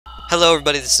Hello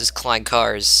everybody, this is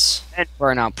Klinecars, And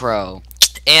Burnout Pro.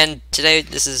 and today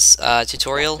this is a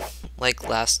tutorial, like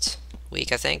last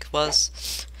week I think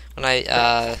was, when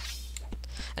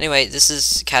anyway, this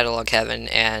is Catalog Heaven,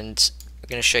 and we're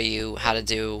going to show you how to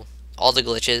do all the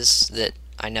glitches that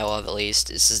I know of at least.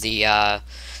 This is the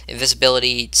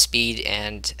invisibility, speed,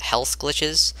 and health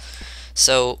glitches.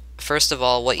 So, first of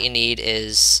all, what you need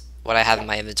is what I have in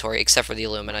my inventory, except for the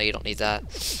Illumina, you don't need that.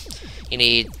 You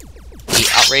need the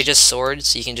outrageous sword,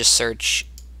 so you can just search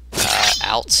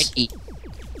out. You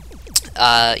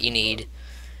need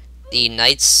the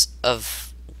Knights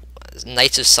of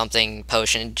something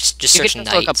potion. Just search You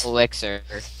can Knight. look up Elixir.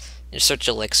 Just search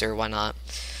Elixir. Why not?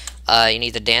 You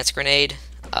need the dance grenade,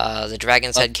 the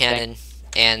Dragonshead Cannon,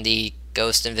 and the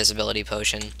ghost invisibility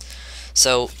potion.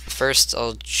 So first,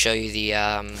 I'll show you the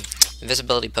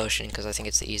invisibility potion because I think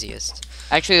it's the easiest.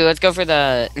 Actually, let's go for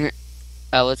the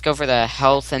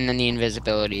health and then the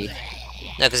invisibility.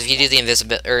 No, because if you do the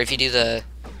if you do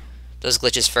those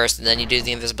glitches first and then you do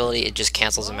the invisibility, it just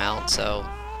cancels them out. So.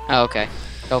 Oh, okay.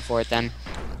 Go for it then.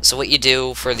 So what you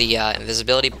do for the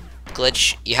invisibility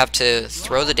glitch, you have to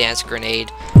throw the dance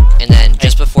grenade, and then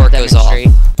just before it goes off,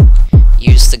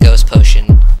 use the ghost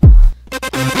potion,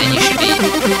 and you should be.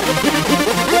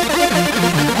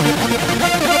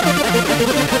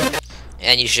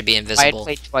 And you should be invisible. I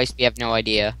played twice. We have no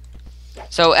idea.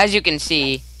 So as you can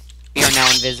see, we are now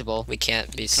invisible. We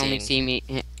can't be seen. You can only see me,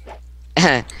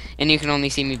 and you can only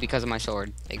see me because of my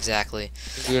sword. Exactly.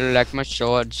 You like my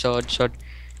sword.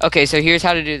 Okay, so here's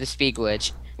how to do the speed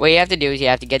glitch. What you have to do is you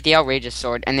have to get the outrageous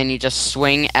sword, and then you just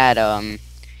swing at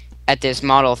this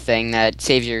model thing that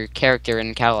saves your character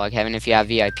in Catalog Heaven if you have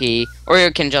VIP, or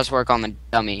it can just work on the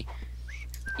dummy.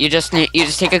 You just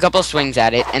take a couple swings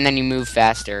at it, and then you move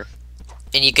faster.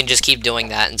 And you can just keep doing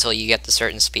that until you get the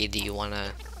certain speed that you want.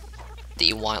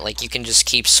 Like, you can just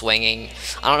keep swinging.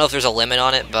 I don't know if there's a limit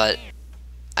on it, but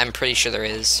I'm pretty sure there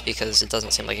is, because it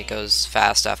doesn't seem like it goes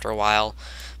fast after a while.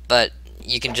 But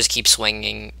you can just keep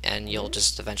swinging, and you'll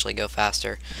just eventually go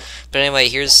faster. But anyway,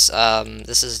 here's,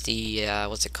 this is the,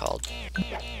 what's it called?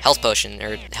 Health potion,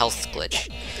 or health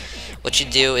glitch. What you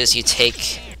do is you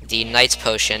take the Knight's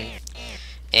potion,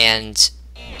 and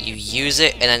you use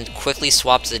it, and then quickly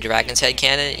swap to the Dragonshead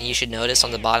Cannon, and you should notice on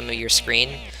the bottom of your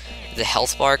screen, the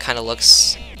health bar kind of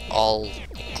looks all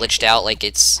glitched out, like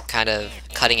it's kind of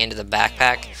cutting into the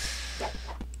backpack.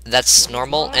 That's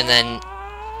normal, and then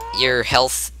your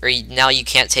health, now you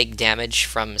can't take damage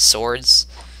from swords.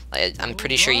 I'm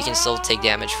pretty sure you can still take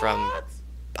damage from,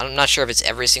 I'm not sure if it's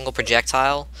every single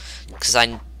projectile, because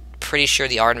I'm pretty sure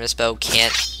the Artemis bow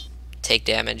can't take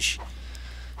damage.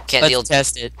 Let's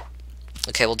test it.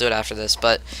 Okay, we'll do it after this,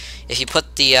 but if you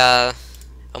put the,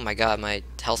 oh my god, my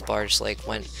health bar just, like,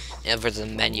 went over the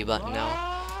menu button now.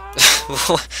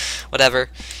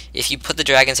 Whatever. If you put the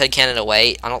Dragonshead Cannon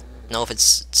away, I don't know if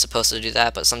it's supposed to do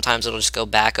that, but sometimes it'll just go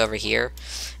back over here,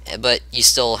 but you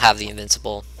still have the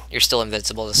invincible. You're still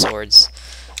invincible to swords.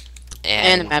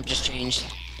 And the map just changed.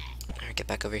 Alright, get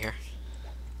back over here.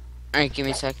 Alright, give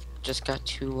me a sec. Just got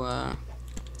to,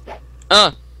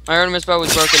 Oh! My Artemis bow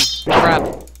was broken.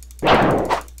 Crap.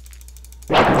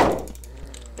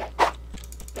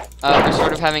 We're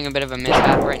sort of having a bit of a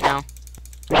mishap right now.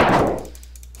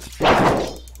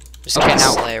 Just okay, now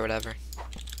slay or whatever.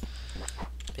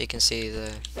 But you can see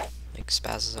the like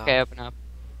spazzes out. Okay, open up.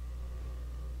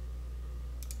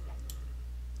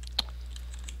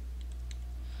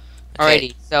 Okay.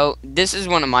 Alrighty, so this is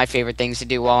one of my favorite things to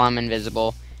do while I'm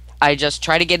invisible. I just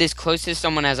try to get as close to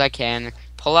someone as I can.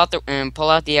 Pull out the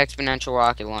exponential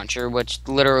rocket launcher, which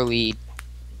literally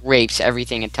rapes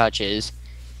everything it touches.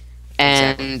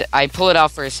 And exactly. I pull it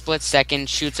out for a split second,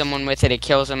 shoot someone with it, it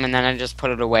kills them, and then I just put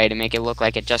it away to make it look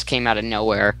like it just came out of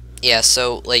nowhere. Yeah,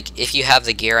 so, like, if you have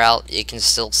the gear out, you can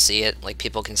still see it. Like,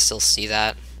 people can still see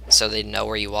that, so they know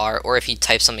where you are. Or if you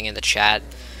type something in the chat,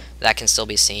 that can still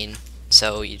be seen.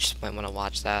 So you just might want to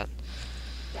watch that.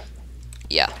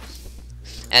 Yeah.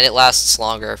 And it lasts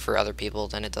longer for other people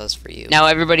than it does for you. Now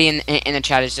everybody in the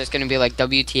chat is just going to be like,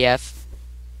 WTF.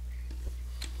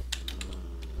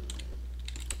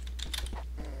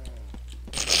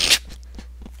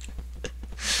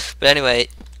 But anyway,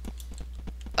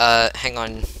 hang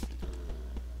on.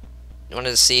 I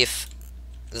wanted to see if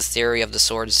the theory of the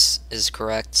swords is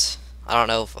correct. I don't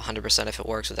know 100% if it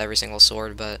works with every single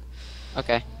sword, but...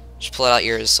 Okay. Just pull it out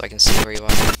yours so I can see where you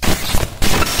are.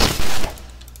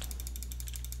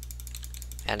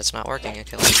 And it's not working. I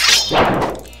killed you.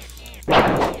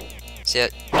 See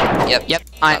it? Yep. Yep,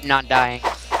 I'm not dying.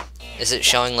 Is it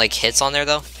showing, like, hits on there,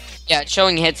 though? Yeah, it's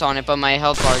showing hits on it, but my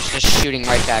health bar is just shooting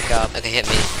right back up. Okay, hit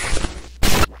me.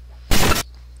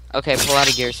 Okay, pull out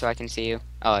of gear so I can see you.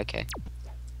 Oh, okay.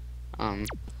 I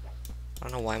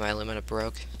don't know why my limiter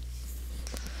broke.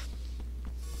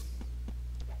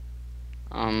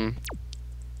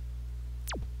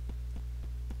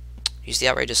 Use the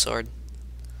outrageous sword.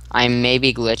 I may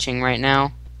be glitching right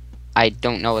now. I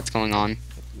don't know what's going on.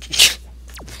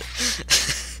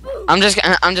 I'm just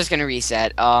gonna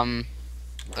reset.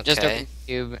 Just Okay. open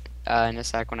YouTube in a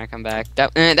sec when I come back.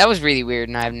 That was really weird,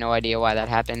 and I have no idea why that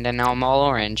happened. And now I'm all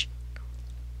orange.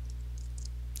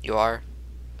 You are?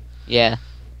 Yeah.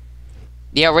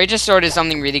 The outrageous sword is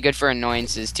something really good for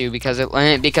annoyances too, because it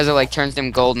like turns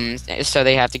them golden, so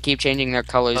they have to keep changing their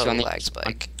colors Oh, when they lag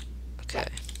spike. Okay.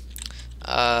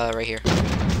 Right here.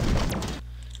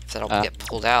 If that'll get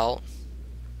pulled out.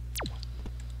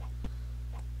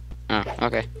 Oh,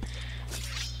 okay.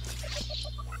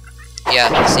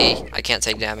 Yeah, see? I can't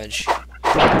take damage.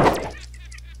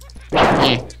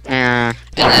 And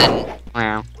then,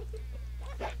 Wow.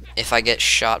 if I get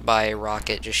shot by a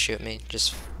rocket, just shoot me.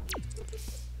 Just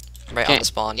right on the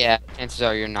spawn. Yeah, chances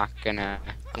are you're not gonna.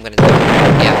 I'm gonna do it.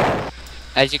 Yeah.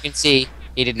 As you can see,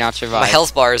 he did not survive. My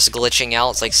health bar is glitching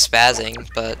out. It's like spazzing,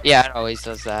 but Yeah, it always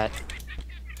does that.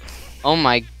 Oh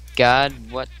my god,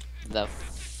 what the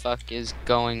fuck is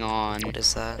going on? what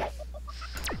is that?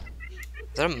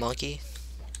 Is that a monkey?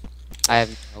 I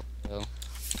have no clue.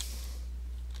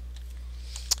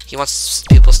 He wants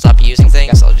people to stop using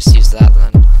things. I'll just use that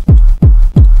then.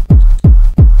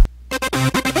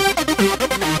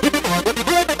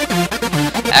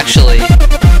 Actually,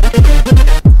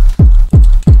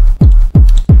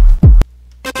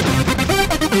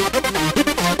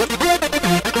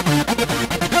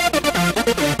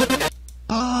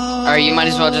 Alright, you might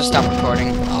as well just stop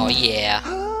recording. oh yeah.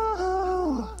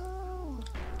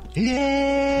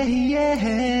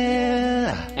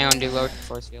 Hang on, do lower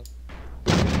force field.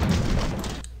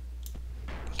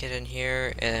 Get in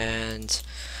here, and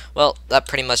well, that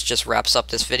pretty much just wraps up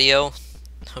this video.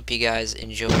 Hope you guys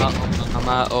enjoyed,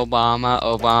 Obama, Obama,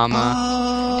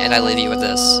 Obama. and I leave you with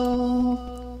this.